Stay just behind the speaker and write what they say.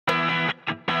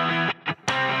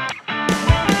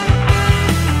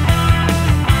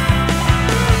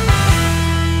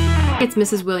It's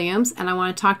Mrs. Williams, and I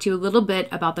want to talk to you a little bit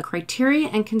about the criteria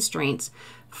and constraints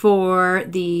for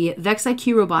the VEX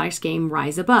IQ Robotics game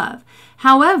Rise Above.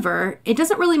 However, it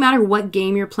doesn't really matter what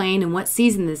game you're playing and what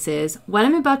season this is. What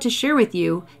I'm about to share with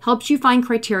you helps you find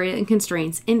criteria and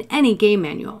constraints in any game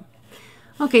manual.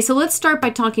 Okay, so let's start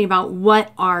by talking about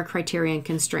what are criteria and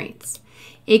constraints.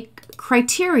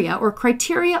 Criteria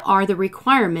are the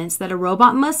requirements that a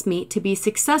robot must meet to be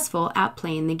successful at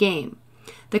playing the game.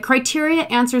 The criteria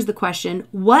answers the question,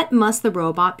 what must the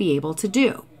robot be able to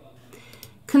do?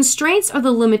 Constraints are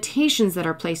the limitations that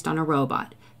are placed on a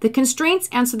robot. The constraints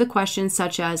answer the questions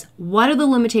such as, what are the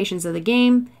limitations of the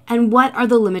game and what are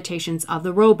the limitations of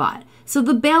the robot? So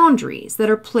the boundaries that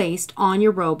are placed on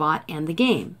your robot and the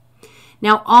game.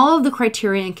 Now, all of the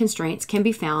criteria and constraints can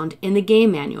be found in the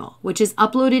game manual, which is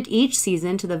uploaded each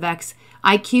season to the VEX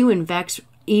IQ and VEX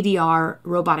EDR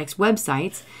robotics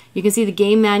websites. You can see the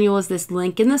game manual is this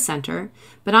link in the center,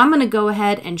 but I'm going to go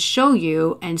ahead and show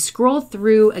you and scroll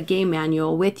through a game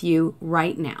manual with you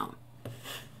right now.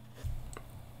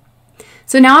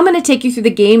 So now I'm going to take you through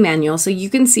the game manual so you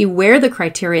can see where the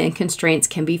criteria and constraints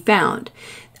can be found.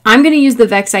 I'm going to use the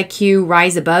VEX IQ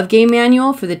Rise Above game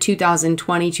manual for the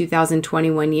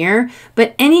 2020-2021 year,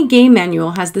 but any game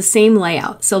manual has the same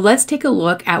layout. So let's take a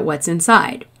look at what's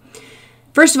inside.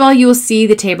 First of all, you will see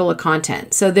the table of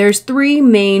contents. So there's three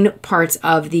main parts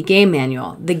of the game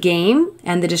manual: the game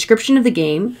and the description of the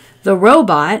game, the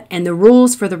robot and the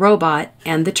rules for the robot,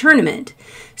 and the tournament.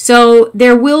 So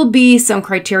there will be some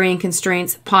criteria and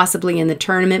constraints possibly in the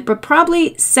tournament, but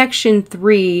probably section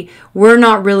 3, we're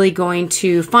not really going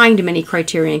to find many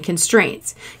criteria and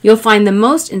constraints. You'll find the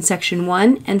most in section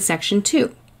 1 and section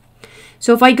 2.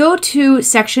 So if I go to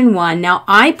section 1, now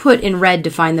I put in red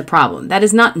to find the problem. That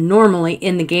is not normally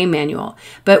in the game manual,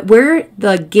 but where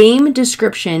the game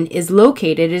description is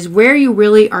located is where you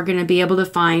really are going to be able to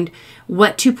find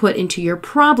what to put into your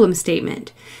problem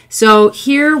statement. So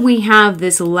here we have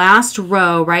this last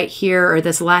row right here, or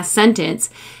this last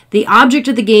sentence. The object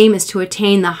of the game is to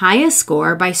attain the highest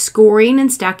score by scoring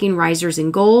and stacking risers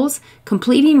and goals,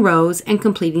 completing rows, and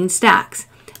completing stacks.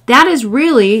 That is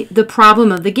really the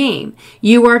problem of the game.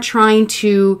 You are trying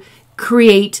to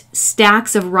create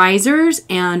stacks of risers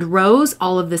and rows,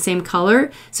 all of the same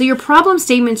color. So your problem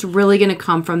statement's really going to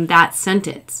come from that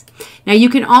sentence. Now you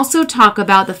can also talk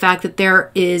about the fact that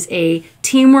there is a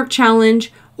teamwork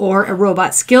challenge or a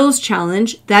robot skills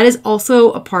challenge. That is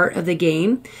also a part of the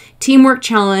game. Teamwork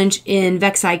challenge in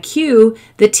VEX IQ,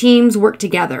 the teams work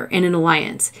together in an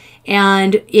alliance.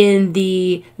 And in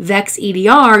the VEX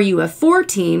EDR, you have 4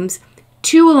 teams,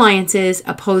 2 alliances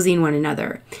opposing one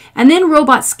another. And then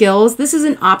robot skills, this is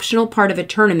an optional part of a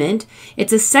tournament.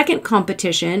 It's a second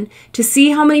competition to see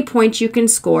how many points you can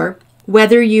score,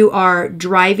 whether you are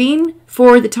driving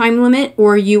for the time limit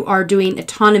or you are doing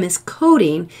autonomous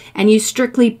coding and you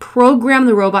strictly program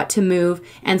the robot to move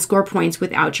and score points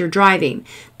without your driving.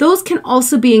 Those can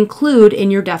also be included in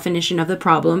your definition of the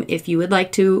problem if you would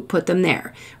like to put them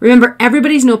there. Remember,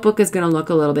 everybody's notebook is going to look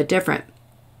a little bit different.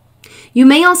 You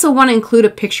may also want to include a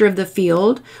picture of the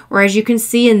field, or as you can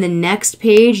see in the next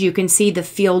page, you can see the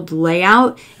field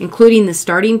layout, including the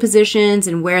starting positions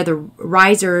and where the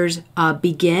risers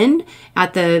begin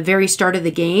at the very start of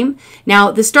the game.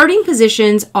 Now, the starting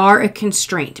positions are a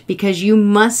constraint because you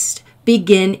must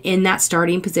begin in that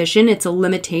starting position. It's a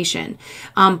limitation.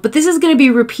 But this is going to be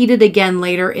repeated again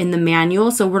later in the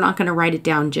manual, so we're not going to write it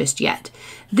down just yet.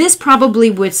 This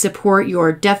probably would support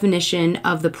your definition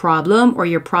of the problem or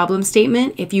your problem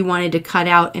statement if you wanted to cut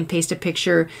out and paste a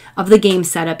picture of the game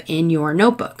setup in your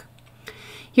notebook.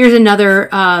 Here's another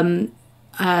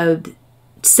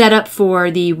setup for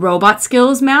the robot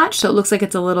skills match. So it looks like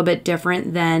it's a little bit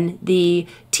different than the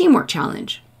teamwork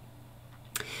challenge.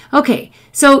 Okay,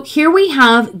 so here we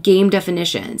have game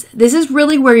definitions. This is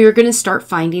really where you're going to start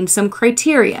finding some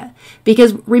criteria,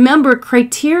 because remember,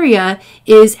 criteria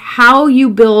is how you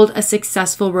build a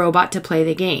successful robot to play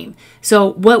the game.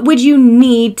 So what would you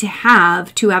need to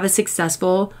have a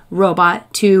successful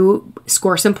robot to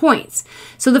score some points?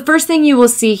 So the first thing you will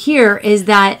see here is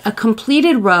that a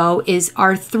completed row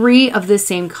are 3 of the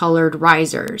same colored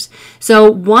risers.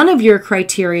 So one of your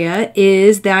criteria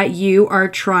is that you are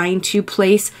trying to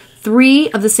place 3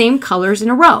 of the same colors in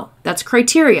a row. That's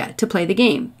criteria to play the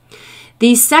game.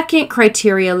 The second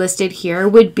criteria listed here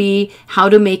would be how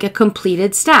to make a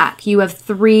completed stack. You have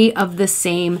 3 of the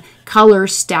same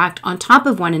colors stacked on top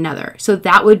of one another. So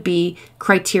that would be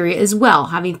criteria as well,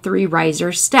 having 3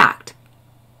 risers stacked.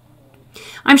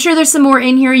 I'm sure there's some more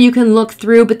in here you can look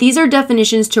through, but these are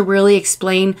definitions to really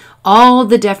explain all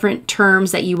the different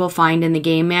terms that you will find in the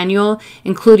game manual,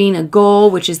 including a goal,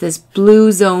 which is this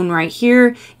blue zone right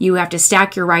here. You have to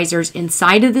stack your risers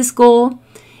inside of this goal.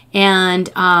 And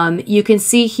you can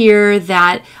see here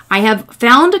that I have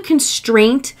found a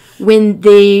constraint when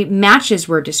the matches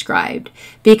were described,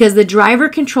 because the driver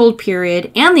controlled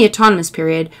period and the autonomous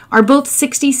period are both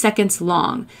 60 seconds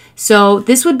long. So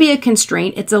this would be a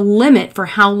constraint. It's a limit for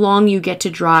how long you get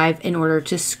to drive in order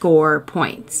to score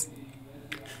points.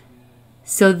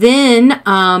 So then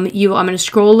I'm going to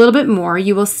scroll a little bit more.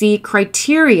 You will see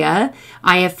criteria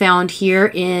I have found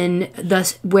here in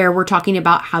where we're talking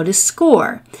about how to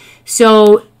score.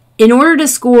 So in order to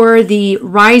score, the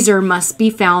riser must be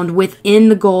found within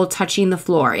the goal, touching the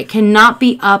floor. It cannot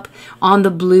be up on the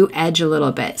blue edge a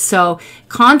little bit. So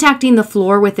contacting the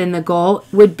floor within the goal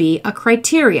would be a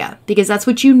criteria, because that's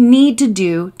what you need to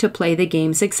do to play the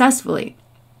game successfully.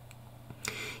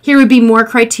 Here would be more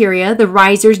criteria. The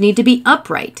risers need to be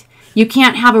upright. You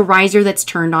can't have a riser that's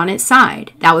turned on its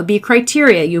side. That would be a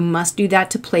criteria. You must do that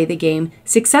to play the game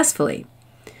successfully.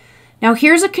 Now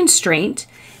here's a constraint.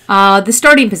 The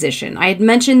starting position. I had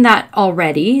mentioned that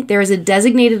already. There is a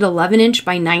designated 11-inch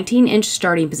by 19-inch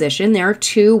starting position. There are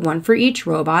two, one for each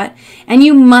robot, and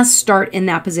you must start in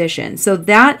that position. So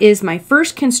that is my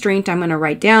first constraint I'm going to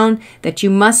write down, that you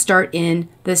must start in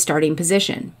the starting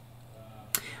position.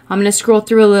 I'm going to scroll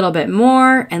through a little bit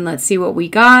more and let's see what we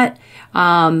got.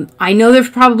 I know there's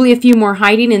probably a few more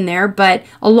hiding in there, but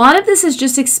a lot of this is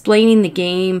just explaining the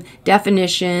game,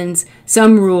 definitions,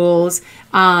 some rules,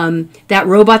 that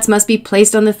robots must be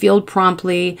placed on the field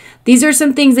promptly. These are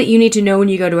some things that you need to know when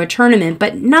you go to a tournament,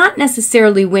 but not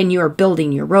necessarily when you are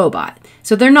building your robot.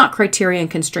 So they're not criteria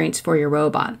and constraints for your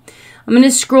robot. I'm going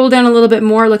to scroll down a little bit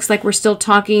more. Looks like we're still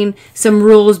talking some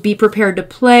rules. Be prepared to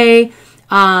play.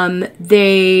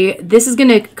 This is going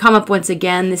to come up once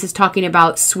again. This is talking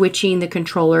about switching the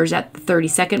controllers at the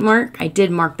 30-second mark. I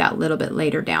did mark that a little bit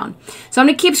later down. So I'm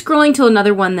going to keep scrolling till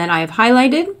another one that I have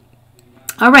highlighted.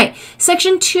 All right,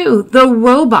 section 2, the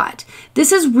robot.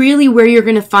 This is really where you're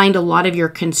going to find a lot of your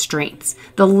constraints,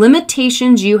 the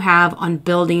limitations you have on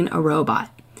building a robot.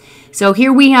 So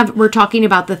here we're talking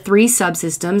about the 3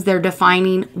 subsystems. They're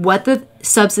defining what the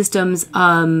subsystems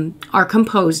are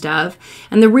composed of.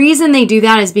 And the reason they do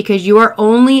that is because you are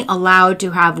only allowed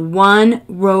to have 1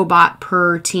 robot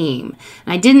per team.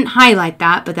 And I didn't highlight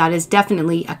that, but that is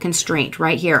definitely a constraint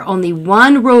right here. Only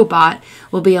 1 robot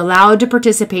will be allowed to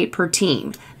participate per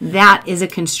team. That is a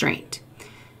constraint.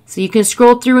 So you can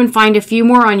scroll through and find a few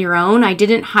more on your own. I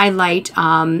didn't highlight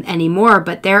any more,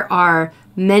 but there are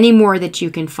many more that you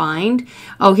can find.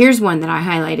 Oh, here's one that I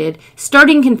highlighted.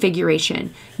 Starting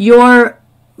configuration. Your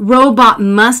robot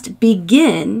must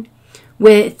begin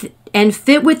with and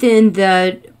fit within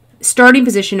the starting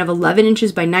position of 11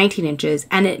 inches by 19 inches,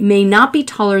 and it may not be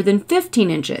taller than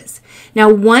 15 inches. Now,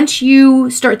 once you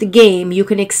start the game, you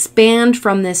can expand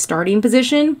from this starting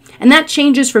position, and that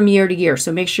changes from year to year,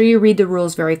 so make sure you read the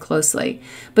rules very closely.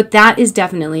 But that is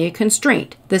definitely a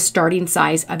constraint, the starting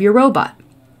size of your robot.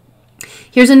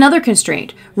 Here's another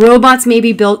constraint. Robots may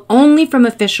be built only from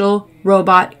official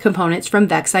robot components from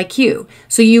VexIQ.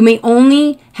 So you may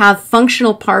only have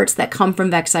functional parts that come from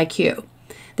VexIQ.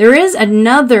 There is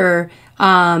another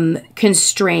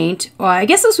constraint, or I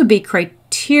guess this would be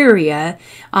criteria,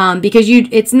 because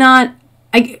it's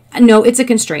a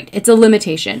constraint. It's a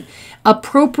limitation.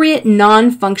 Appropriate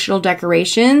non-functional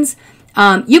decorations.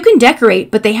 You can decorate,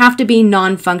 but they have to be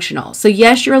non-functional. So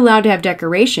yes, you're allowed to have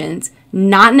decorations,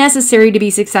 not necessary to be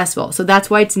successful. So that's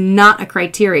why it's not a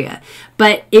criteria.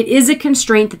 But it is a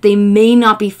constraint that they may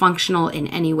not be functional in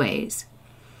any ways.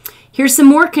 Here's some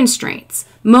more constraints.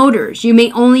 Motors. You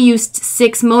may only use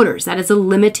 6 motors. That is a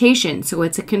limitation, so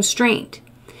it's a constraint.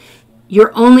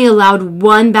 You're only allowed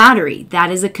 1 battery.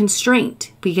 That is a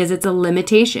constraint because it's a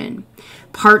limitation.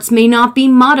 Parts may not be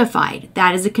modified.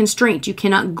 That is a constraint. You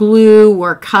cannot glue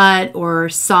or cut or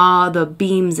saw the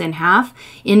beams in half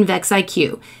in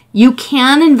VexIQ. You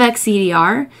can in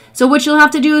VexCDR. So what you'll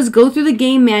have to do is go through the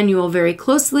game manual very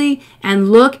closely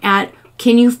and look at,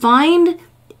 can you find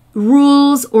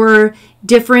rules or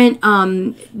different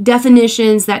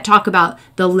definitions that talk about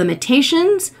the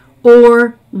limitations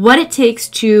or what it takes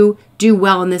to do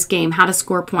well in this game, how to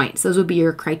score points. Those would be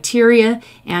your criteria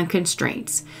and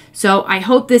constraints. So I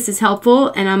hope this is helpful,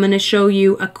 and I'm going to show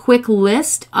you a quick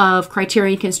list of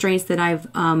criteria and constraints that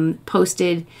I've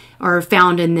posted or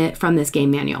found from this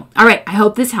game manual. All right, I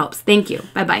hope this helps. Thank you.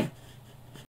 Bye-bye.